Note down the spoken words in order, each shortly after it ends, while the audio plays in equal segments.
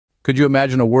Could you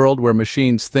imagine a world where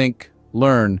machines think,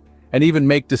 learn, and even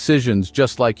make decisions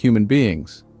just like human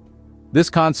beings? This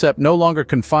concept, no longer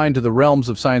confined to the realms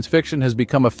of science fiction, has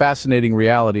become a fascinating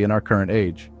reality in our current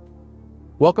age.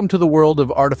 Welcome to the world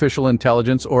of artificial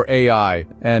intelligence, or AI,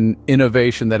 an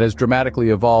innovation that has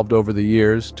dramatically evolved over the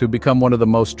years to become one of the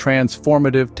most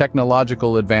transformative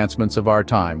technological advancements of our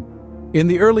time. In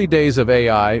the early days of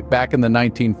AI, back in the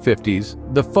 1950s,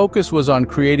 the focus was on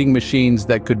creating machines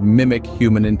that could mimic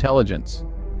human intelligence.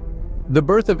 The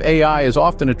birth of AI is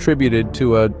often attributed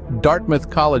to a Dartmouth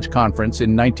College conference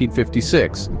in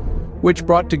 1956, which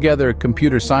brought together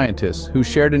computer scientists who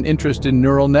shared an interest in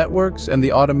neural networks and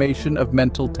the automation of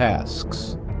mental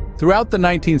tasks. Throughout the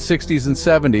 1960s and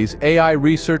 70s, AI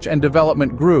research and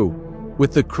development grew,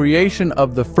 with the creation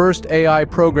of the first AI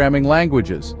programming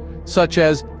languages, such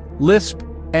as Lisp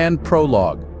and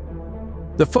Prolog.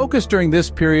 The focus during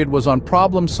this period was on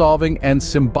problem-solving and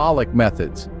symbolic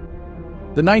methods.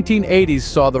 The 1980s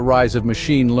saw the rise of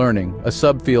machine learning, a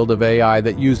subfield of AI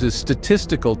that uses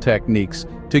statistical techniques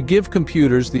to give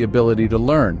computers the ability to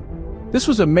learn. This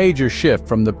was a major shift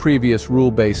from the previous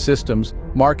rule-based systems,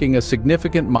 marking a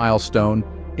significant milestone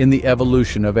in the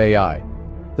evolution of AI.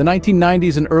 The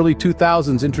 1990s and early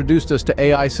 2000s introduced us to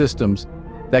AI systems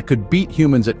that could beat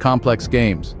humans at complex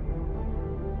games.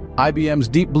 IBM's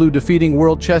Deep Blue defeating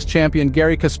world chess champion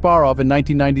Garry Kasparov in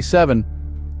 1997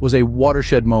 was a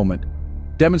watershed moment,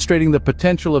 demonstrating the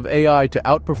potential of AI to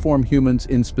outperform humans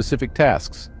in specific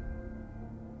tasks.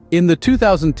 In the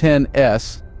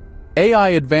 2010s, AI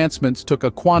advancements took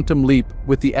a quantum leap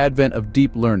with the advent of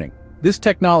deep learning. This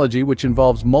technology, which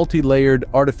involves multi-layered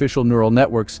artificial neural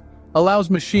networks, allows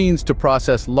machines to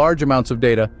process large amounts of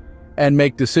data and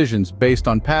make decisions based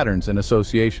on patterns and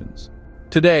associations.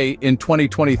 Today, in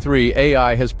 2023,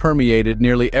 AI has permeated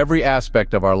nearly every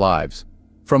aspect of our lives.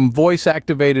 From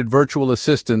voice-activated virtual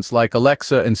assistants like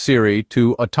Alexa and Siri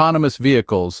to autonomous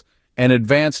vehicles and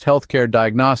advanced healthcare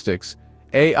diagnostics,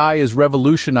 AI is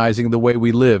revolutionizing the way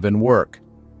we live and work.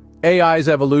 AI's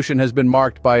evolution has been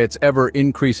marked by its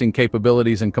ever-increasing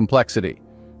capabilities and complexity.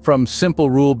 From simple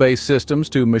rule-based systems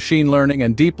to machine learning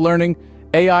and deep learning,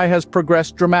 AI has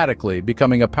progressed dramatically,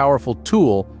 becoming a powerful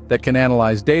tool that can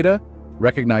analyze data,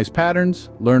 recognize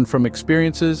patterns, learn from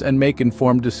experiences, and make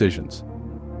informed decisions.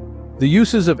 The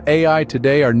uses of AI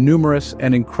today are numerous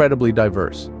and incredibly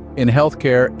diverse. In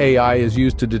healthcare, AI is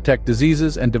used to detect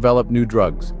diseases and develop new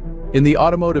drugs. In the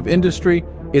automotive industry,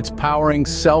 it's powering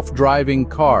self-driving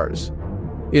cars.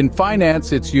 In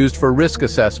finance, it's used for risk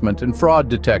assessment and fraud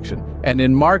detection. And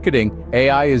in marketing,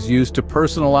 AI is used to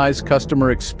personalize customer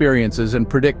experiences and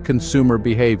predict consumer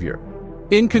behavior.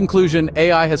 In conclusion,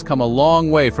 AI has come a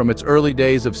long way from its early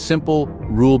days of simple,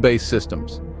 rule-based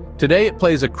systems. Today, it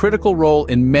plays a critical role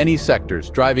in many sectors,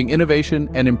 driving innovation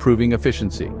and improving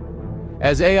efficiency.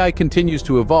 As AI continues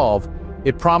to evolve,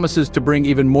 it promises to bring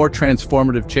even more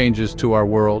transformative changes to our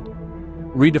world,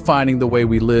 redefining the way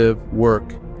we live,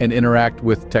 work, and interact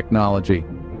with technology.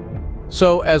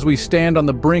 So, as we stand on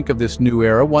the brink of this new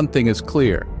era, one thing is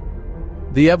clear.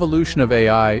 The evolution of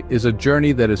AI is a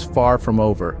journey that is far from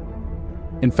over.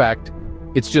 In fact,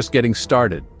 it's just getting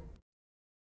started.